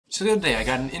So the other day I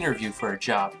got an interview for a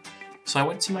job. So I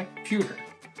went to my computer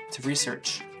to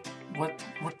research what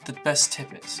the best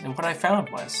tip is. And what I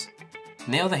found was,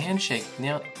 nail the handshake,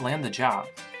 land the job.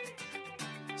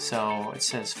 So it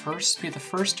says be the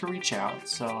first to reach out.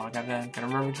 So I gotta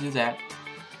remember to do that.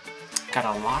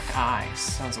 Gotta lock eyes.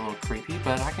 Sounds a little creepy,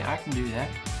 but I can do that.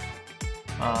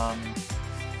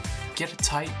 Get a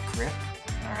tight grip.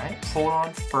 Alright, hold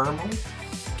on firmly.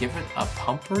 Give it a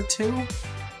pump or two.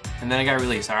 And then I gotta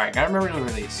release. Alright, gotta remember to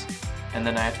release. And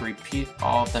then I have to repeat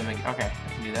all of them again. Okay,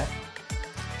 I can do that.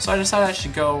 So I decided I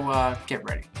should go get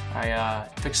ready. I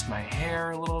fixed my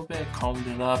hair a little bit, combed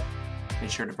it up,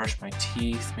 made sure to brush my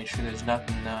teeth, make sure there's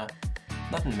nothing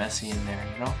messy in there,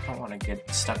 you know? Don't want to get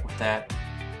stuck with that.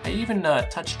 I even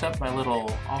touched up my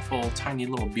little awful tiny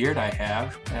little beard I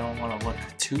have. I don't want to look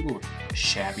too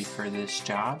shabby for this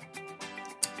job.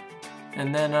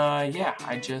 And then yeah,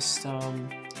 I just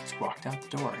walked out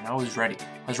the door and I was ready.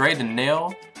 I was ready to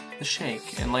nail the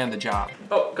shake and land the job.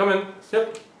 Oh, come in.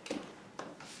 Yep.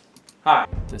 Hi.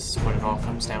 This is what it all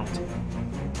comes down to.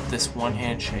 This one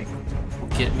handshake will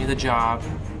get me the job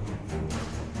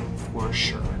for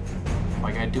sure. All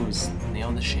I gotta do is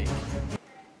nail the shake.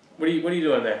 What are you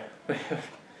doing there?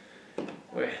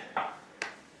 Wait.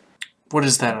 What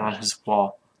is that on his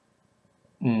wall?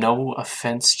 No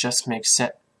offense, just makes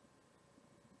sense.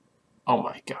 Oh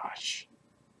my gosh.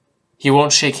 He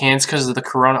won't shake hands because of the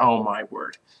corona? Oh my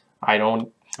word. I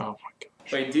don't. Oh my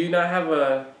gosh. Wait, do you not have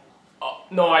a... Oh,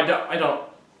 no, I don't.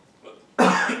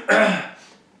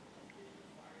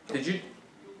 Did you...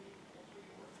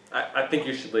 I think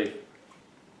you should leave.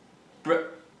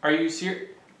 Are you serious?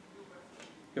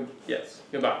 Yes.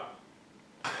 Goodbye.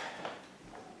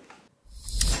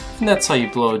 And that's how you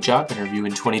blow a job interview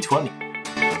in 2020.